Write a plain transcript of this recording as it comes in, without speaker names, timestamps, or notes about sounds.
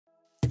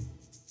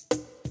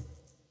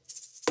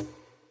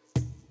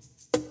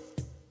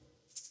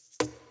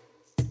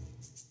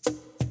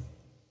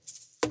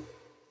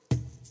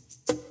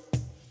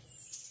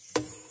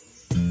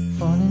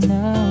Falling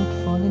out,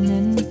 falling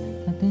in,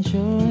 nothing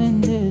sure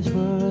in this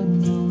world,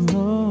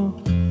 no.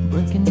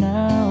 Breaking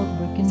out,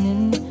 breaking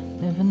in,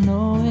 never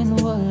knowing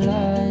what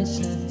lies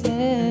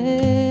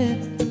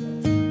ahead.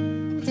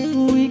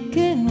 We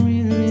can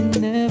really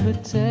never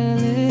tell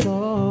it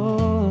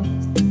all.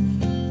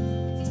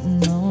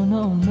 No.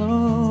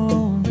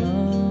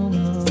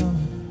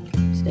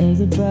 Say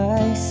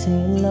goodbye, say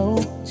hello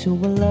to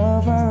a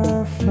lover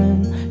or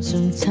friend.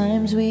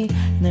 Sometimes we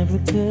never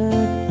could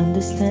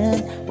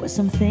understand why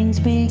some things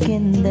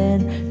begin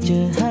then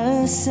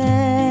just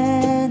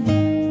end.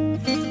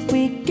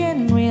 We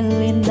can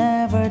really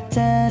never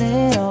tell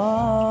it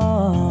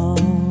all.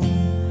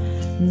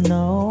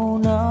 No.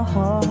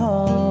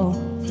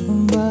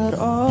 But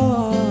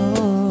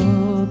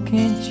oh,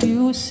 can't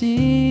you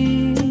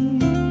see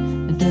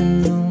that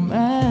no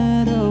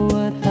matter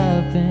what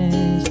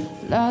happens,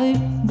 life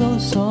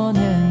goes on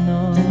and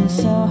on. And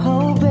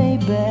so,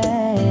 baby,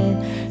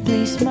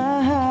 please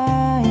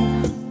smile,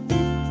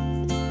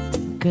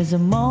 'cause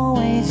I'm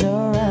always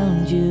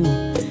around you,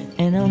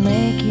 and I'll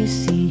make you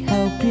see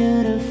how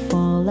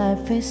beautiful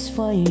life is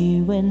for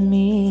you and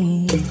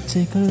me.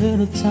 Take a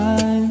little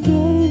time,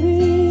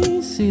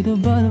 baby, see the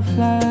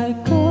butterfly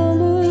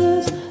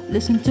colors,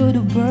 listen to the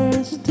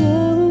birds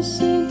that will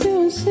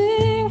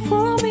sing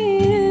for me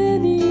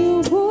and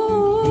you.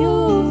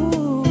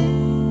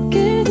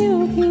 Can you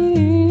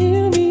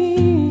hear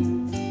me?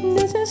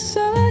 This is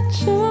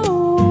such a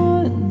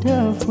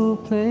wonderful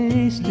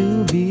place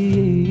to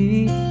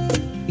be.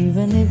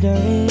 Even if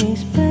there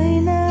is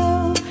pain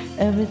now,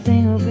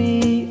 everything will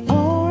be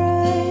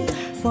alright.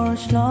 For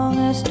as long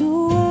as the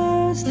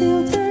world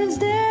still turns,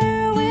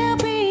 there will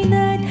be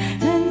night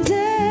and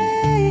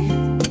day.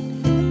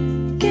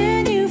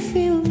 Can you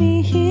feel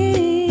me?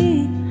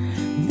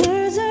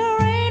 There's a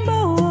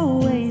rainbow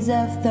always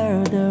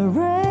after the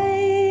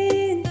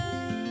rain.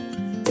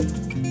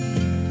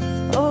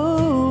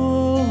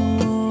 Oh,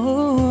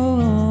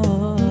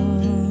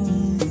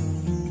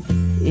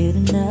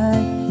 hidden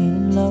high,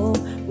 hidden low,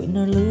 win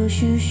or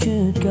lose you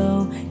should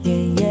go.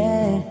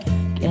 Yeah.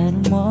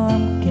 Getting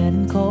warm,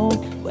 getting cold,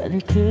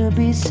 weather could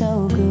be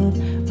so good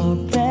or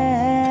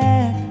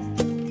bad.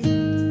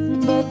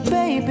 But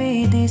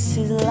baby, this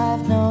is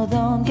life, no,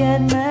 don't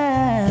get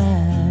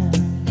mad.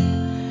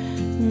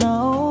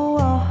 No,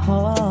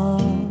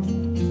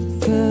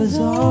 'cause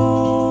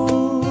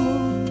oh,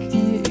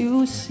 can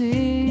you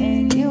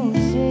see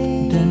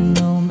that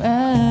no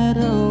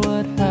matter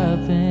what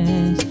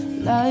happens,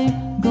 life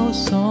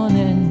goes on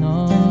and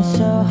on. And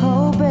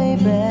so,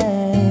 baby,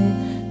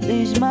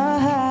 please my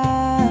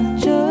heart,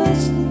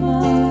 just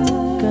mine,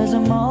 'cause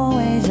I'm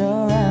always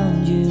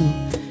around you,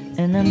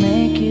 and I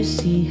make you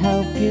see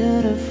how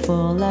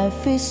beautiful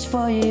life is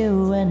for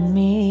you and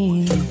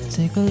me.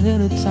 Take a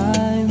little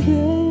time,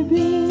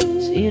 baby,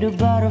 see the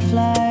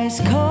butterflies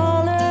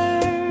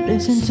color,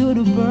 listen to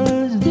the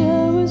birds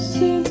that will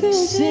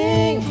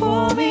sing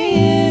for me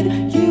and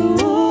you.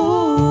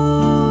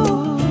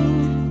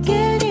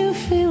 Can you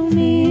feel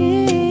me?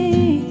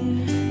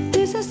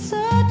 This is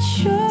such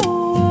a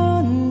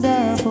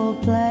wonderful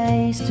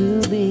place to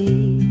be.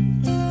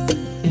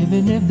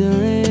 Even if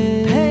there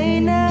is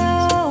pain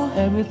now,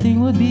 everything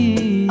will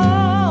be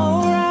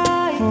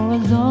alright. For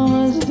as long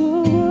as the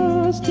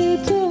world still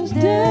turns,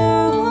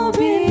 there will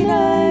be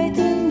night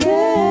and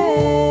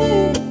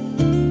day.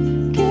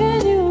 Can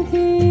you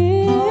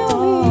hear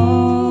me?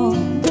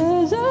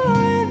 There's a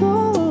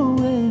rainbow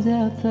always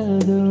after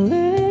the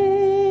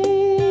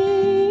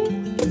rain.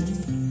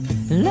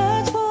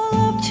 Life's full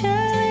of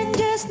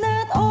challenges,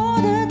 not all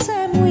the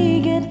time we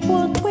get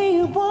what we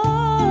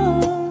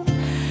want.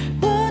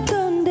 But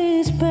don't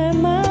despair,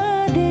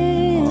 my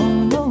dear.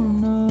 Oh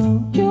no.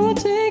 You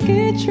take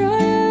it, try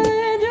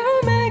and you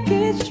make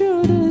it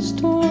through the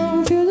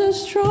storm. Feel the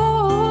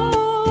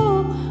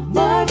strong.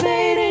 My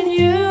faith in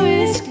you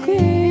is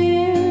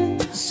clear.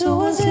 So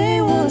I'll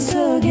say once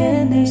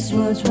again, this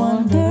was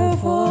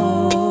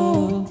wonderful.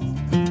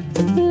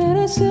 Let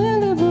us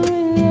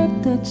celebrate life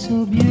that's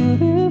so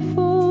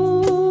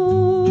beautiful,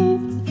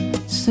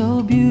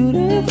 so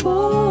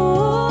beautiful.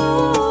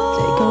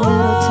 Take a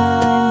little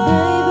time,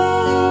 baby,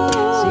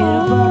 see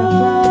the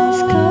butterflies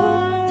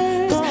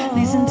colors,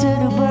 listen to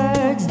the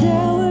birds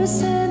that were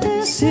sent to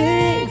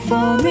sing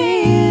for me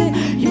and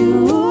you.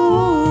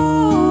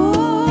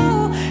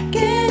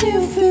 Can you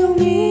feel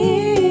me?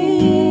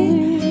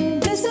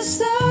 This is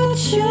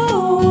such a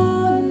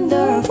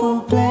wonderful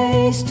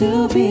place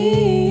to be.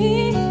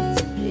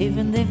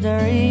 Even if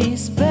there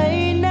is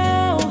pain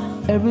now,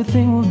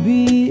 everything will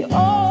be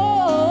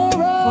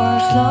alright. For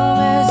as long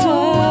as